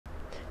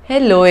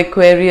Hello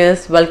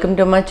Aquarius, welcome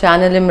to my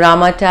channel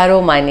Imraamaa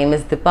Tarot. My name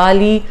is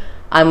Dipali.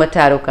 I'm a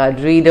tarot card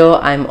reader.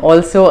 I'm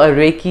also a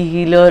Reiki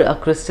healer, a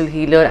crystal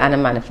healer and a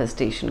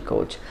manifestation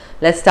coach.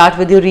 Let's start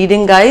with your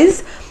reading,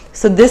 guys.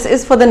 So this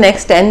is for the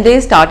next 10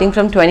 days starting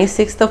from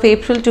 26th of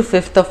April to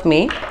 5th of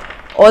May.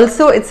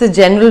 Also, it's a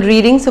general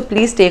reading, so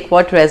please take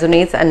what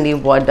resonates and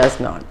leave what does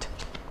not.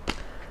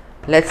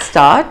 Let's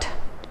start.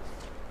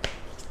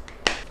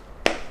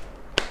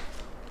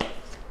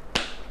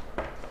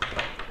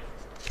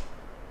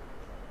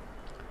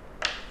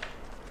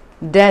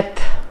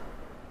 Death.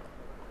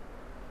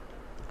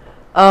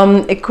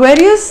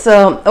 Aquarius,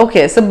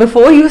 okay, so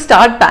before you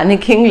start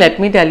panicking, let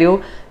me tell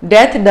you,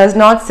 death does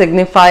not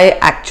signify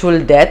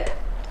actual death.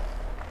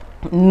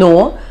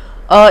 No,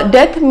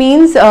 death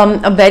means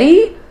a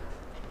very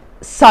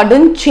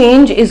sudden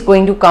change is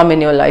going to come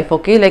in your life,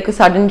 okay, like a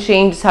sudden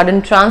change,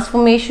 sudden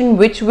transformation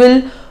which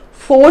will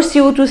force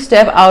you to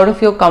step out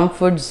of your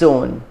comfort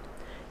zone.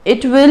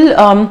 It will,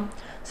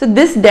 so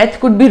this death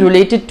could be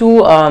related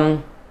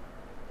to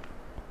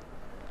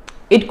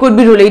it could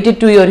be related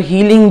to your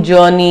healing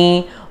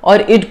journey, or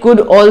it could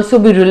also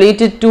be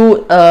related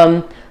to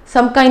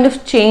some kind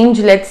of change,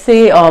 let's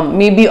say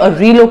maybe a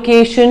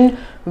relocation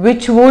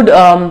which would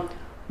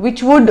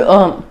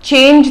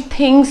change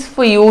things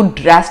for you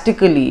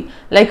drastically,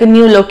 like a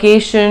new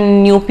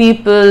location, new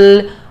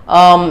people,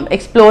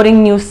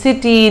 exploring new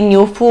city,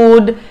 new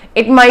food.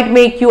 It might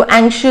make you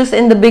anxious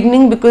in the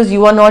beginning because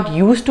you are not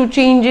used to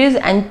changes,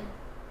 and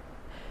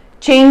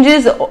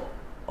changes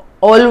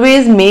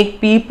always make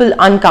people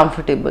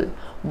uncomfortable,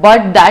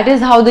 but that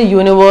is how the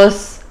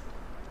universe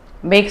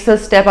makes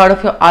us step out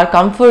of our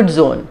comfort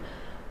zone,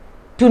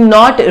 to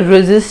not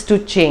resist to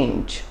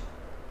change.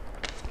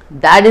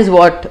 That is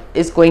what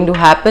is going to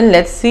happen.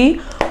 Let's see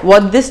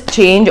what this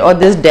change or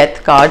this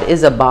death card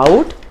is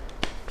about.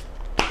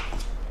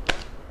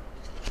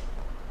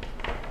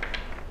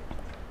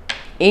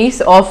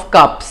 Ace of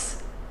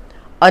Cups,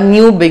 a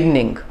new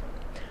beginning,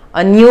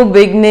 a new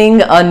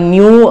beginning, a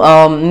new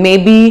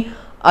maybe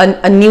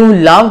a new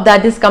love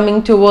that is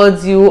coming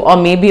towards you, or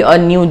maybe a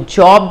new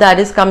job that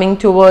is coming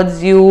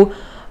towards you,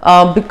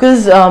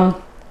 because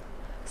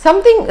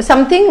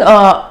something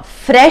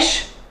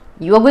fresh.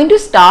 You are going to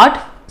start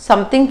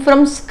something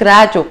from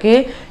scratch,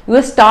 okay? You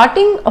are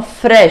starting a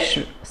fresh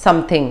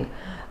something.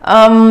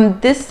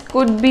 This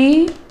could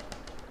be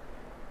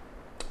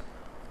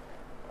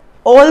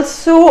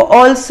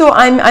also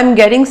I'm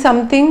getting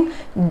something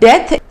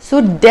death. So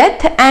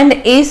death and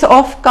Ace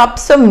of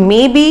Cups. So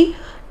maybe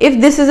if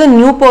this is a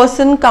new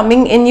person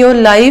coming in your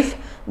life,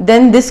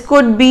 then this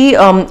could be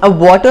a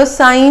water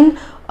sign,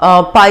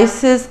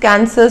 Pisces,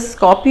 Cancer,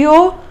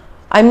 Scorpio.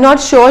 I'm not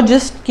sure,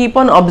 just keep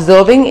on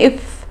observing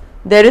if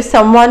there is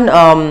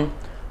someone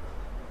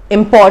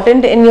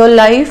important in your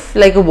life,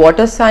 like a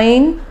water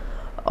sign.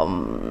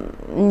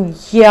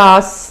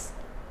 Yes,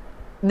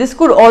 this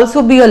could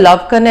also be a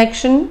love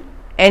connection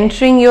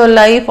entering your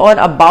life or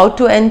about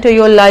to enter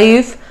your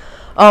life.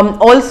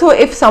 Also,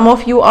 if some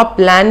of you are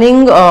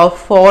planning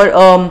for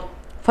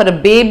a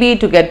baby,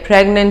 to get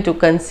pregnant, to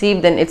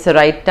conceive, then it's the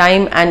right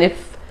time. And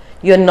if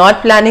you're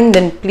not planning,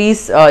 then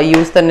please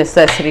use the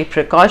necessary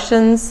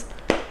precautions.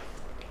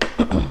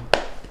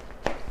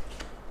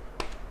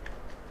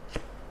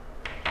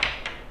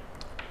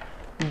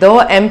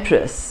 The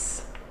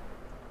Empress.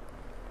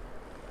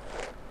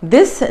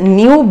 This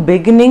new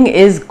beginning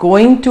is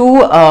going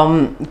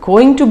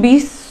to be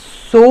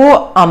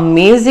so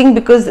amazing,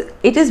 because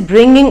it is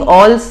bringing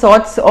all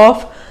sorts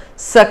of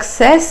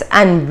success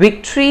and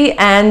victory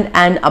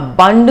and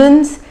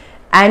abundance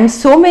and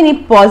so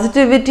many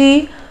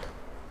positivity.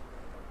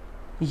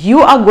 You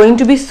are going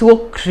to be so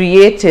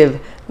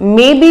creative.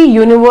 Maybe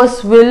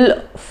universe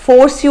will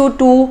force you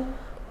to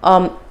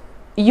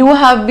you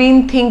have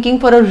been thinking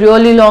for a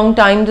really long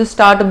time to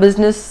start a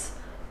business,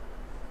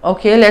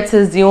 okay, let's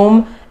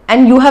assume,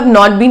 and you have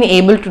not been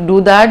able to do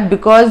that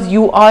because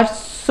you are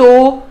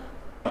so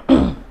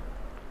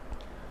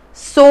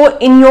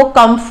in your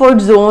comfort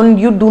zone.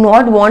 You do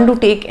not want to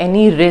take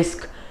any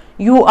risk.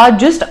 You are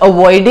just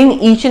avoiding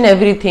each and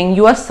everything.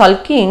 You are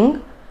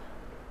sulking,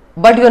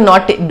 but you're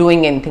not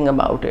doing anything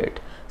about it.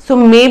 So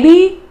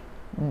maybe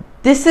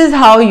this is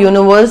how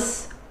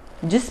universe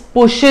just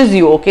pushes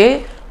you,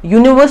 okay?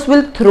 Universe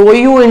will throw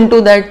you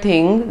into that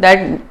thing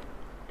that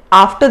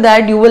after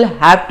that you will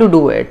have to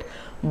do it.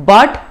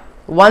 But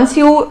once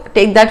you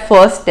take that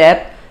first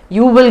step,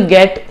 you will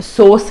get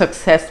so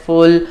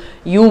successful.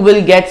 You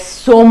will get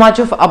so much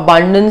of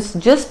abundance.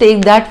 Just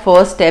take that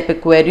first step,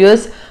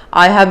 Aquarius.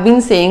 I have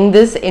been saying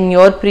this in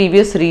your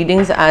previous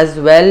readings as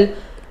well.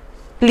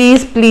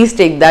 Please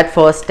take that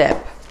first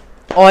step,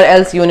 or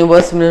else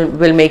universe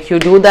will make you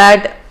do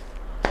that.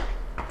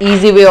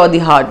 Easy way or the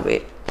hard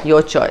way,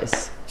 your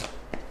choice.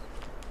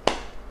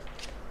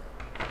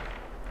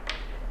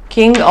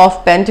 King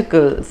of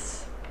Pentacles.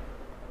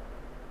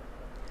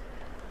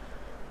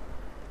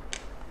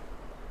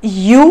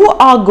 You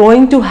are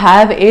going to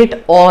have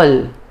it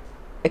all,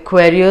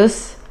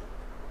 Aquarius.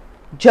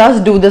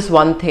 Just do this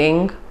one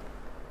thing.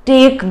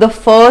 take the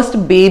first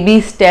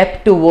baby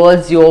step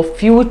towards your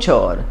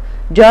future.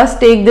 Just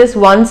take this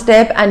one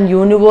step and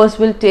universe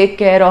will take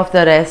care of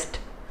the rest.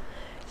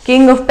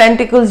 King of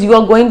Pentacles, you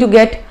are going to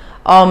get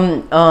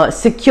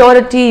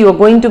security, you are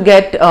going to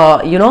get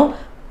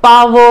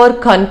power,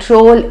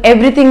 control.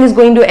 Everything is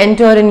going to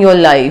enter in your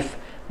life,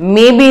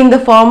 maybe in the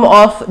form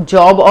of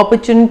job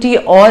opportunity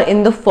or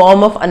in the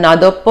form of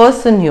another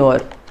person here.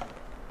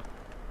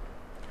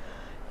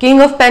 King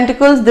of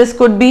Pentacles, this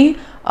could be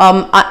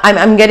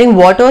I'm getting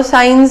water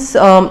signs,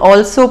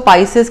 also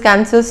Pisces,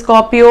 Cancer,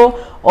 Scorpio.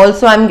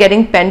 Also I'm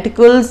getting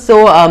Pentacles,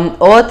 so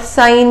earth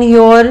sign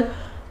here,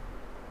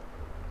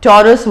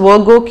 Taurus,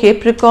 Virgo,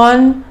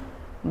 Capricorn.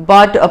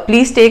 But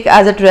please take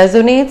as it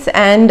resonates.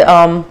 And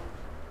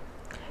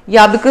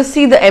yeah, because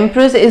see, the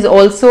Empress is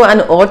also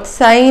an earth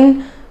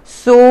sign,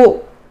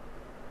 so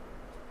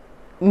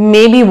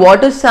maybe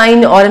water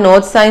sign or an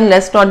earth sign,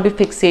 let's not be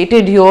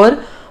fixated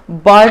here.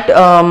 But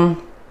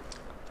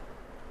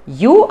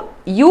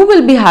you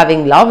will be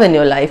having love in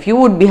your life, you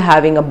would be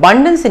having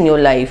abundance in your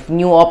life,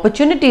 new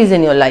opportunities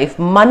in your life,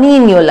 money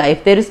in your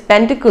life. There is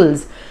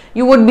Pentacles,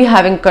 you would be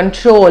having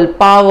control,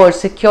 power,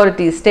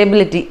 security,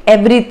 stability,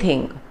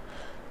 everything.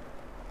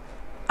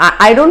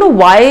 I don't know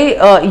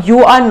why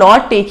you are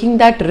not taking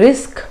that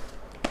risk.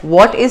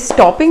 What is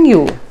stopping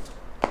you?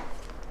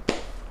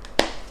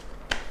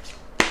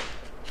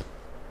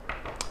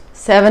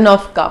 Seven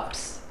of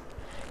Cups,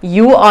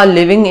 you are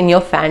living in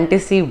your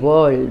fantasy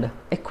world.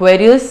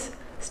 Aquarius,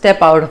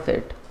 step out of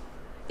it.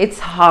 It's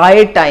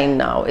high time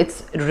now.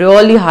 It's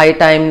really high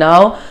time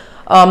now.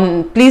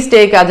 Please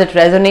take as it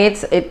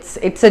resonates.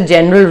 It's a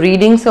general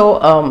reading, so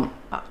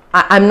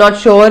I'm not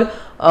sure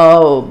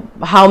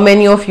how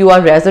many of you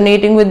are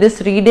resonating with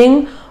this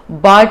reading,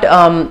 but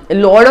a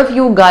lot of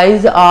you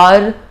guys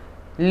are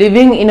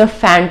living in a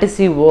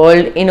fantasy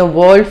world, in a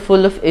world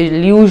full of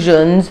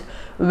illusions,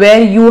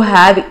 where you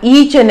have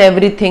each and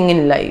everything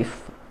in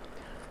life.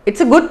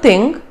 It's a good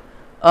thing.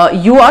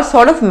 You are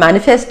sort of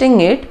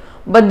manifesting it,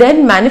 but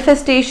then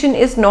manifestation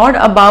is not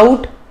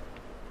about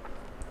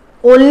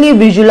only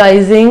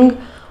visualizing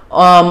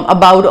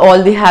about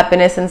all the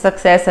happiness and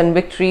success and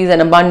victories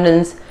and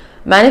abundance.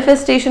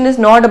 Manifestation is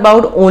not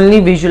about only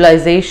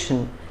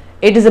visualization.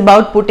 It is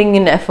about putting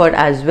in effort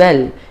as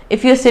well.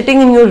 If you're sitting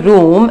in your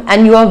room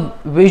and you are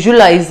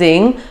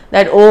visualizing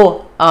that,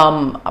 oh,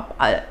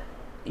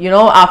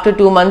 after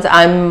 2 months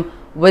I'm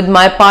with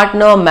my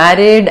partner,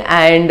 married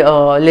and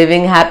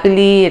living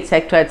happily,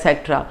 etc.,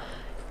 etc.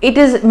 It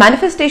is,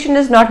 manifestation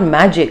is not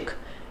magic.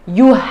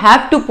 You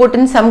have to put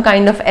in some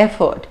kind of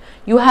effort.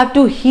 You have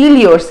to heal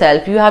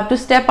yourself. You have to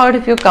step out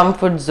of your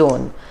comfort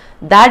zone.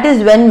 That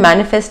is when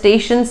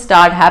manifestations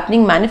start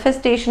happening.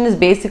 Manifestation is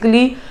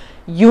basically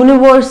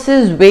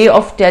universe's way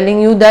of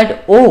telling you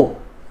that, oh,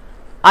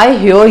 I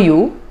hear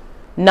you.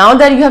 Now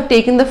that you have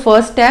taken the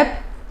first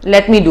step,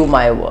 let me do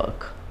my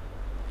work.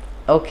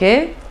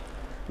 Okay?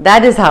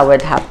 That is how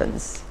it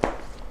happens.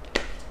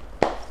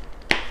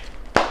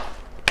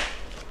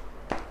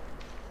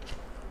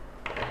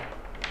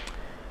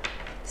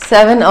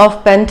 Seven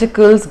of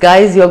Pentacles,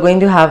 guys, you're going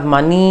to have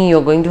money,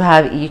 you're going to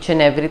have each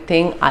and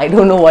everything. I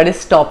don't know what is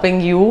stopping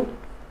you.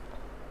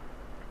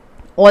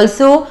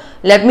 Also,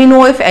 let me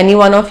know if any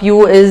one of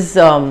you is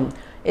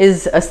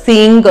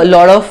seeing a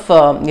lot of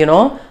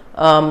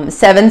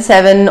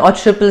 77 or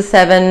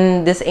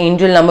 777, this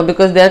angel number,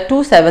 because there are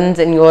 2 sevens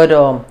in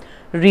your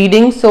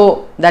reading,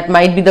 so that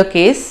might be the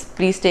case.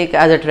 Please take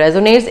as it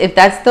resonates. If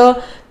that's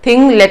the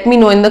thing, let me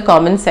know in the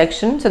comment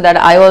section so that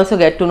I also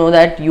get to know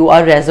that you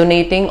are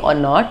resonating or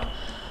not.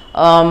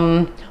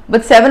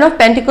 But Seven of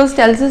Pentacles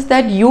tells us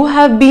that you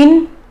have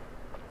been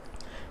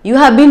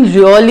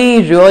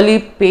really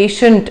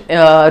patient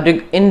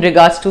in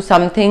regards to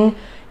something.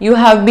 You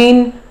have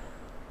been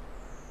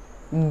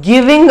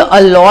giving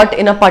a lot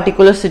in a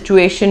particular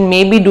situation,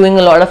 maybe doing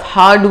a lot of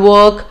hard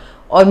work,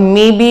 or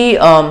maybe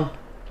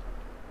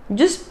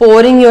just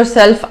pouring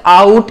yourself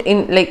out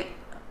in, like,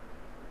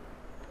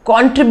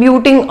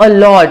 contributing a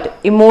lot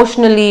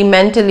emotionally,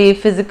 mentally,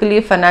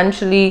 physically,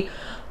 financially.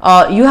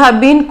 You have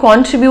been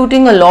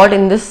contributing a lot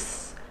in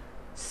this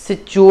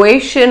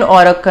situation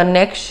or a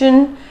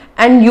connection,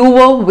 and you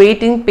were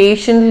waiting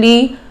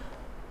patiently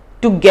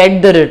to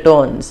get the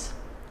returns.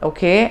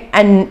 Okay,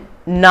 and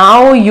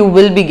now you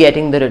will be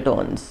getting the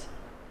returns.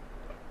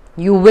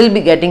 You will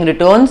be getting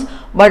returns,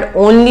 but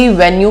only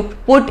when you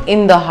put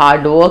in the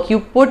hard work, you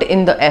put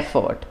in the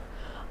effort.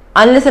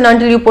 Unless and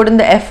until you put in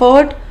the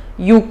effort,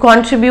 you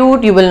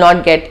contribute, you will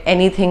not get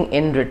anything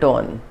in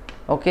return.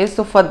 Okay,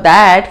 so for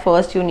that,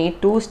 first you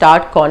need to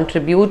start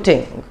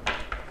contributing.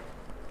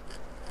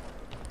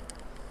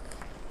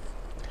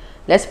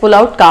 Let's pull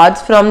out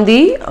cards from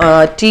the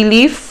tea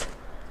leaf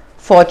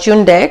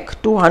fortune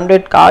deck.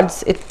 200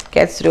 cards, it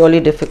gets really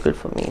difficult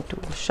for me to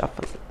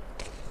shuffle.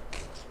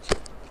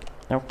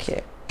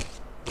 Okay.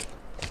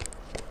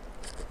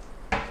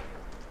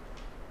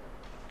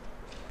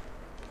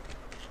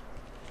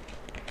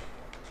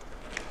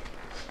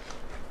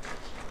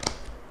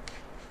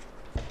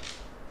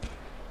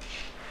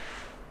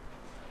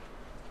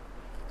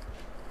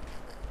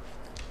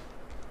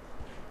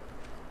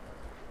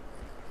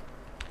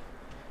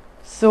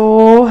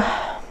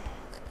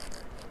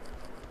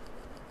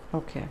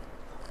 Okay.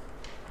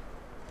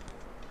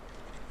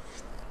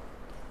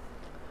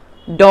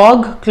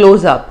 Dog,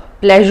 close up.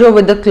 Pleasure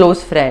with a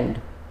close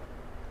friend.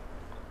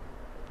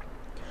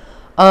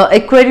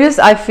 Aquarius,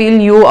 I feel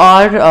you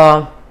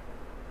are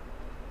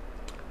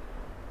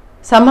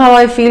somehow,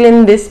 I feel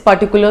in this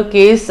particular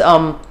case,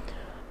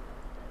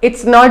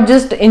 it's not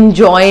just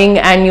enjoying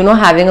and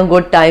having a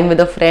good time with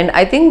a friend.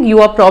 I think you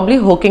are probably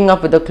hooking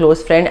up with a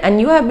close friend,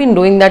 and you have been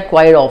doing that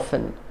quite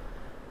often.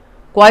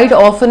 Quite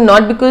often,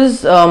 not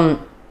because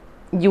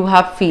you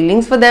have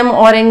feelings for them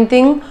or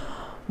anything,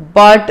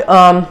 but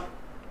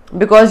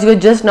because you're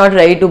just not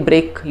ready to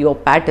break your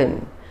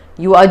pattern.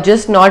 You are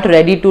just not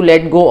ready to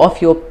let go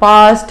of your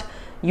past.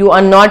 You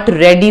are not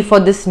ready for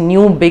this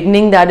new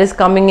beginning that is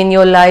coming in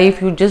your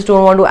life. You just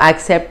don't want to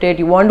accept it.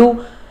 You want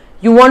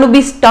to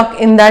be stuck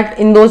in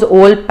those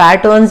old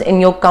patterns, in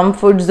your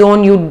comfort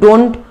zone. You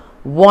don't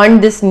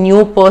want this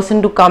new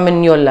person to come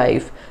in your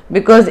life,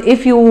 because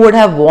if you would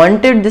have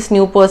wanted this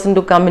new person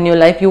to come in your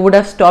life, you would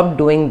have stopped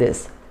doing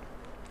this.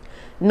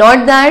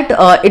 Not that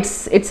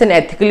it's an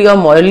ethically or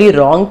morally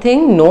wrong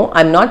thing. No,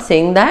 I'm not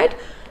saying that.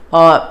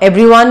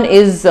 Everyone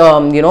is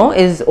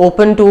is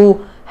open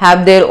to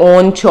have their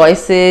own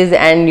choices,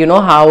 and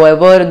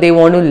however they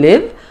want to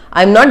live.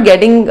 I'm not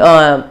getting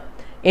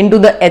into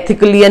the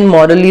ethically and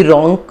morally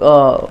wrong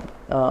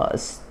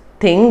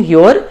thing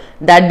here,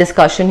 that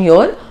discussion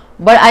here,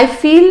 but I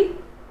feel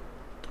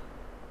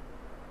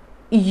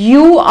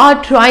you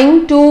are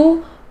trying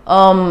to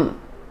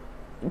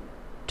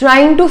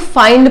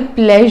find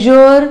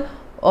pleasure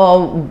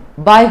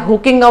by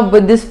hooking up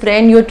with this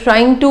friend. You're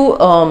trying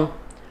to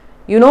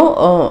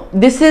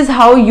this is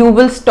how you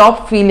will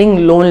stop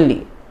feeling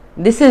lonely.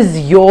 This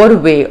is your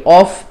way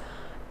of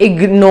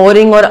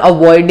ignoring or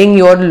avoiding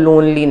your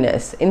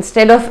loneliness.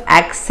 Instead of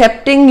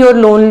accepting your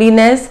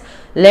loneliness,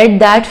 let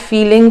that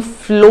feeling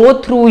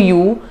flow through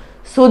you,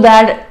 so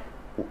that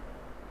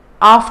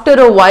after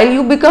a while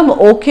you become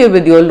okay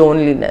with your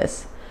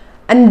loneliness,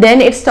 and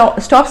then it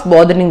stops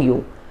bothering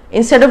you.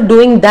 Instead of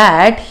doing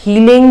that,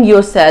 healing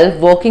yourself,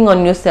 working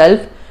on yourself,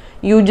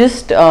 you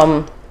just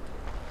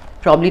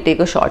probably take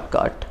a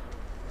shortcut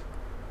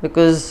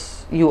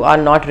because you are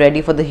not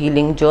ready for the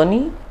healing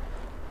journey.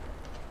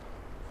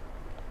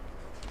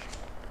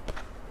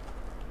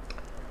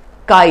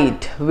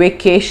 Kite,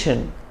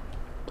 vacation.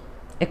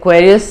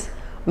 Aquarius,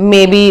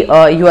 maybe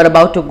you are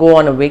about to go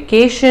on a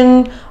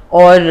vacation,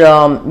 or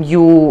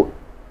you,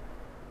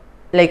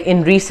 like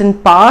in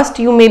recent past,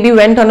 you maybe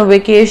went on a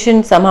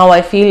vacation. Somehow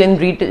I feel in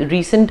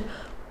recent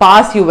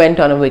past you went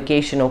on a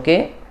vacation.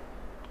 Okay,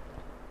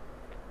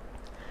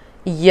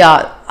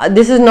 yeah,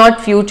 this is not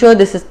future,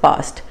 this is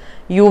past.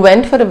 You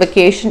went for a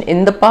vacation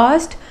in the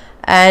past,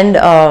 and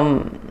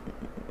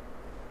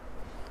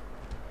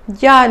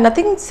yeah,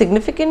 nothing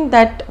significant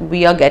that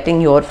we are getting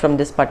here from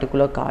this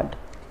particular card.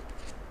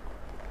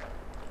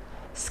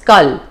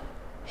 Skull,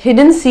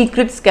 hidden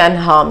secrets can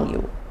harm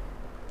you.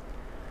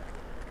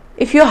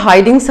 If you're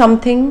hiding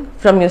something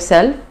from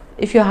yourself,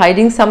 if you're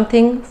hiding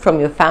something from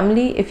your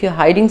family, if you're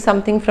hiding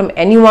something from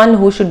anyone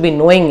who should be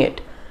knowing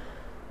it,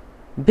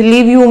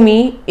 believe you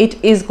me,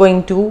 it is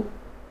going to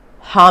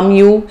harm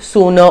you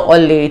sooner or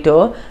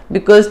later,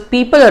 because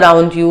people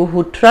around you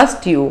who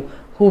trust you,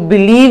 who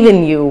believe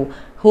in you,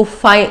 who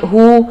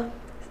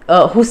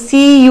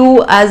see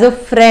you as a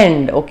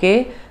friend,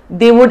 okay,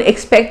 they would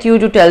expect you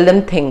to tell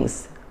them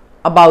things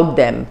about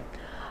them.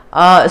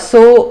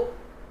 So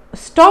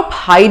stop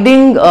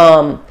hiding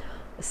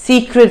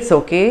secrets,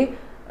 okay?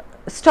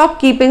 Stop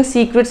keeping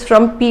secrets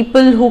from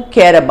people who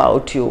care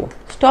about you.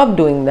 Stop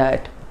doing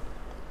that.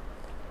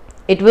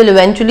 It will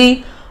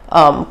eventually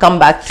come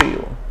back to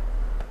you.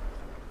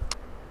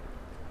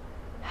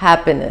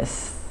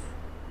 Happiness.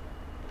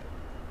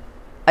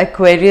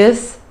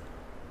 Aquarius,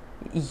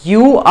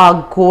 you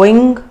are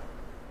going,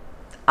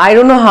 I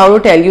don't know how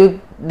to tell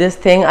you this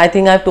thing. I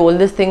think I've told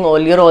this thing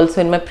earlier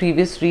also in my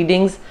previous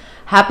readings.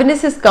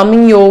 Happiness is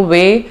coming your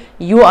way.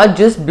 You are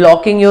just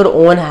blocking your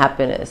own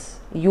happiness.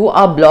 You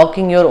are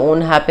blocking your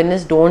own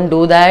happiness. Don't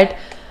do that.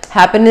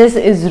 Happiness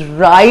is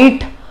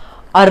right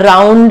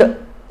around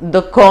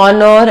the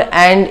corner,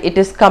 and it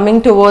is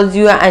coming towards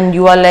you, and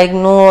you are like,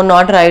 no,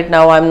 not right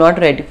now, I'm not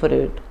ready for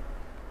it.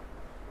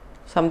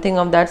 Something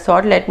of that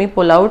sort. Let me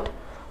pull out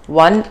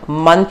 1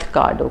 month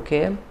card,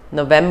 okay?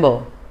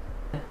 November.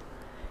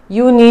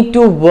 You need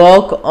to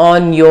work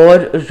on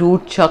your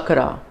root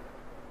chakra.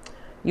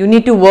 You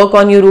need to work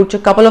on your root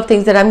chakra. Couple of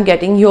things that I'm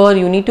getting here.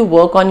 You need to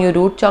work on your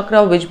root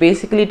chakra, which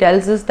basically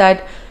tells us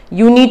that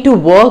you need to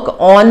work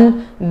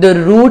on the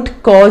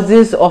root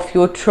causes of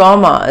your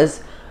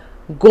traumas.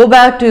 Go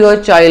back to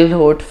your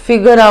childhood,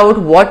 figure out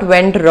what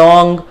went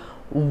wrong,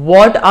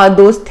 what are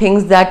those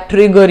things that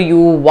trigger you,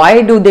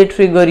 why do they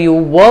trigger you,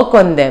 work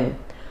on them.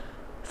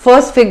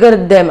 First figure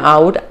them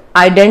out,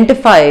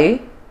 identify,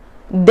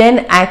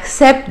 then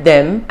accept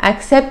them,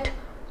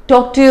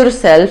 talk to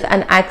yourself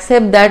and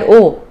accept that,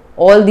 oh,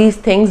 all these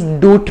things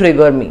do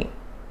trigger me.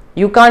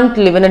 You can't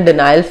live in a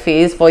denial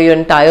phase for your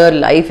entire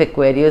life,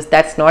 Aquarius.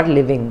 That's not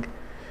living.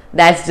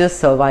 That's just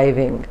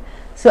surviving.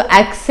 So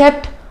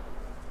accept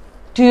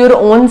to your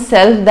own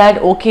self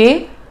that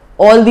okay,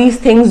 all these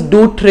things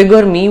do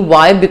trigger me.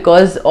 Why?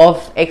 Because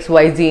of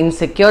XYZ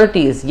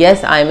insecurities.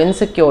 Yes, I am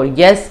insecure.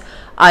 Yes,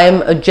 I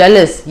am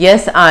jealous.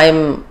 Yes, I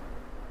am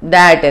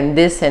that and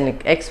this and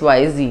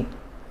XYZ.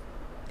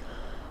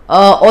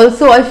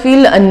 Also, I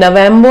feel a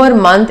November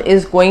month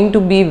is going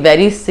to be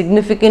very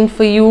significant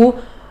for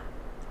you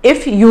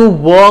if you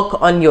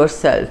work on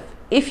yourself.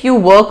 If you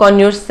work on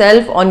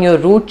yourself, on your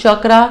root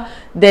chakra,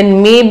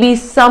 then maybe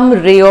some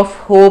ray of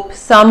hope,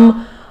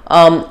 some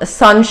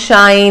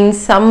sunshine,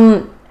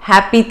 some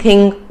happy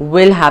thing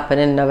will happen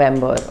in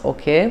November.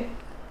 Okay,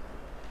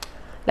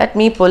 let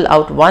me pull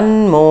out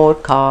one more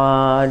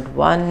card.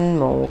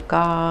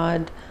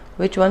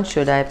 Which one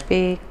should I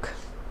pick?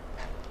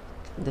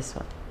 This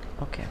one.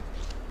 Okay,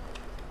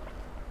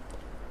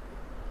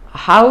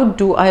 how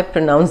do I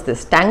pronounce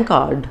this?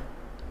 Tankard.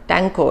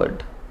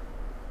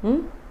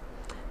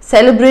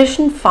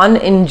 Celebration, fun,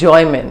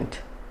 enjoyment.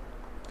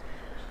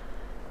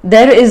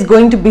 There is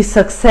going to be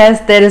success,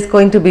 there is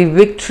going to be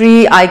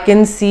victory. I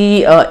can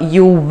see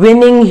you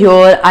winning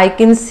here. I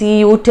can see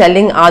you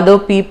telling other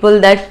people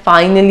that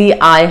finally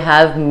I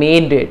have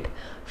made it.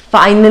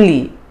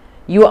 Finally,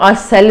 you are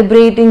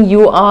celebrating.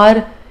 You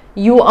are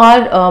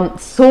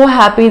so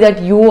happy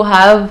that you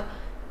have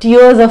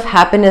tears of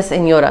happiness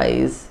in your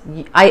eyes.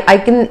 I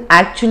can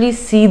actually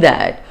see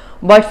that.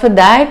 But for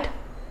that,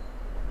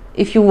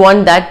 if you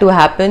want that to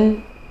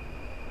happen,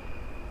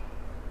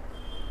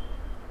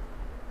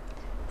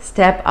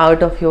 step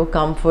out of your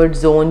comfort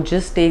zone.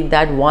 Just take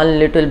that one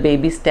little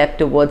baby step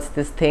towards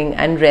this thing,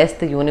 and rest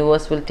the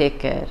universe will take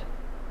care.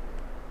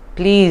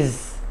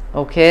 Please.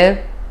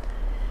 Okay.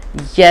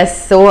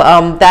 Yes, so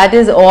that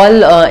is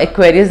all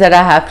Aquarius that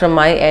I have from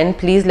my end.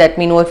 Please let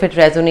me know if it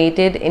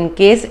resonated. In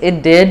case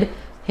it did,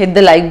 hit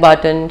the like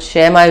button,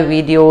 share my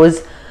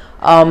videos,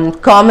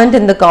 comment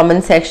in the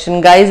comment section.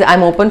 Guys,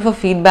 I'm open for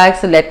feedback,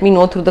 so let me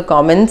know through the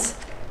comments.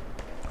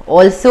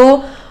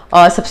 Also,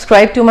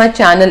 subscribe to my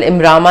channel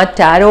Imraamaa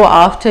Tarot.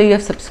 After you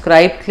have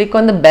subscribed, click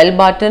on the bell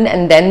button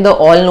and then the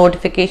all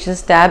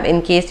notifications tab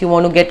in case you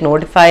want to get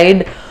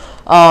notified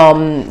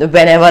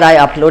whenever I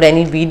upload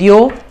any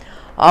video.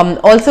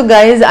 Also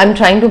guys, I'm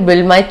trying to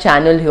build my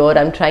channel here.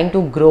 I'm trying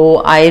to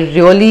grow. I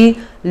really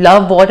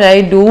love what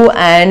I do,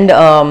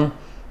 and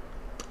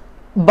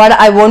but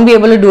I won't be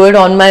able to do it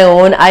on my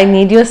own. I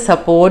need your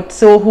support.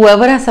 So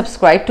whoever has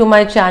subscribed to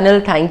my channel,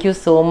 thank you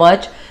so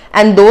much.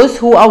 And those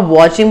who are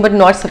watching but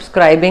not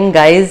subscribing,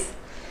 guys,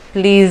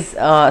 please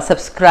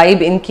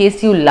subscribe. In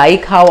case you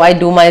like how I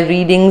do my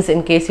readings,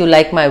 in case you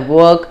like my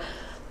work,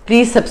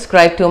 please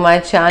subscribe to my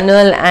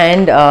channel,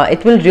 and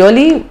it will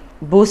really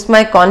boost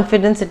my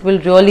confidence. It will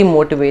really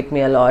motivate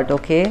me a lot.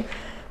 Okay,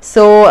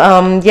 so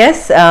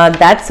yes,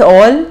 that's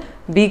all.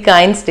 Be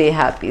kind, stay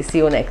happy. See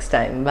you next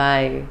time.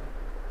 Bye.